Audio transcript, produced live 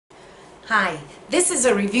Hi, this is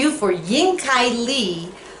a review for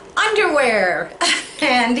yinkaili underwear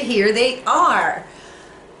and here they are.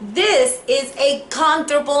 This is a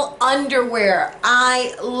comfortable underwear.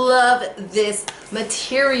 I love this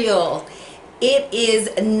material. It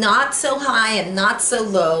is not so high and not so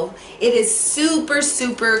low. It is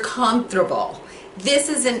super comfortable. This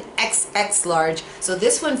is an XX large, so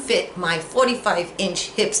this one fit my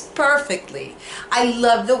 45-inch hips perfectly. I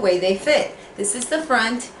love the way they fit. This is the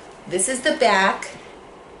front. This is the back,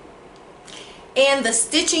 and the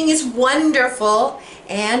stitching is wonderful,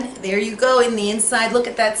 and there you go in the inside. Look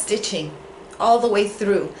at that stitching all the way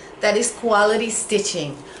through. That is quality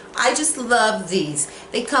stitching. I just love these.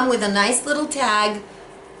 They come with a nice little tag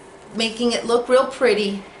making it look real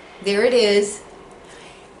pretty. There it is,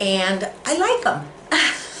 and I like them.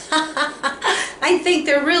 I think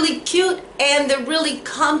they're really cute and they're really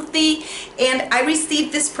comfy, and I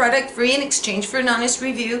received this product free in exchange for an honest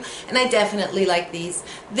review, and I definitely like these.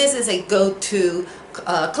 This is a go-to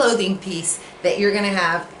clothing piece that you're gonna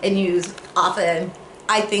have and use often.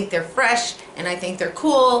 I think they're fresh and I think they're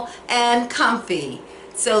cool and comfy.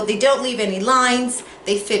 So they don't leave any lines,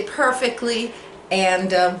 they fit perfectly,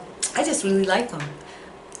 and I just really like them.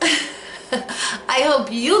 I hope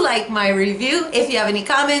you like my review. If you have any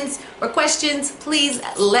comments or questions, please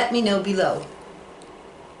let me know below.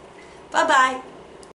 Bye-bye.